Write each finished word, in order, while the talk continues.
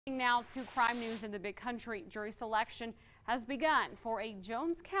Now to crime news in the Big Country. Jury selection has begun for a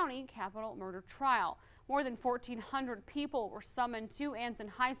Jones County capital murder trial. More than 1,400 people were summoned to Anson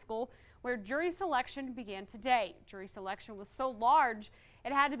High School, where jury selection began today. Jury selection was so large,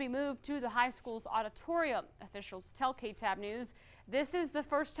 it had to be moved to the high school's auditorium. Officials tell KTAB News this is the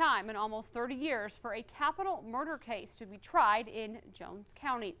first time in almost 30 years for a capital murder case to be tried in Jones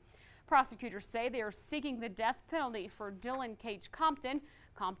County. Prosecutors say they are seeking the death penalty for Dylan Cage Compton.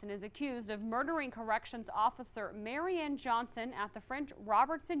 Compton is accused of murdering corrections officer Marianne Johnson at the French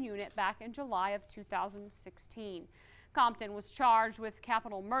Robertson unit back in July of 2016. Compton was charged with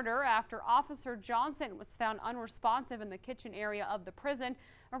capital murder after Officer Johnson was found unresponsive in the kitchen area of the prison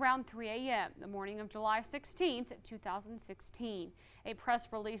around 3 a.m. the morning of July 16, 2016. A press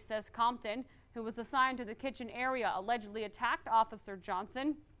release says Compton, who was assigned to the kitchen area, allegedly attacked Officer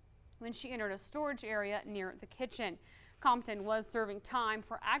Johnson when she entered a storage area near the kitchen. Compton was serving time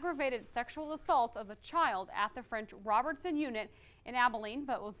for aggravated sexual assault of a child at the French Robertson unit in Abilene,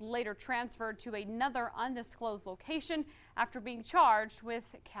 but was later transferred to another undisclosed location after being charged with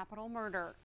capital murder.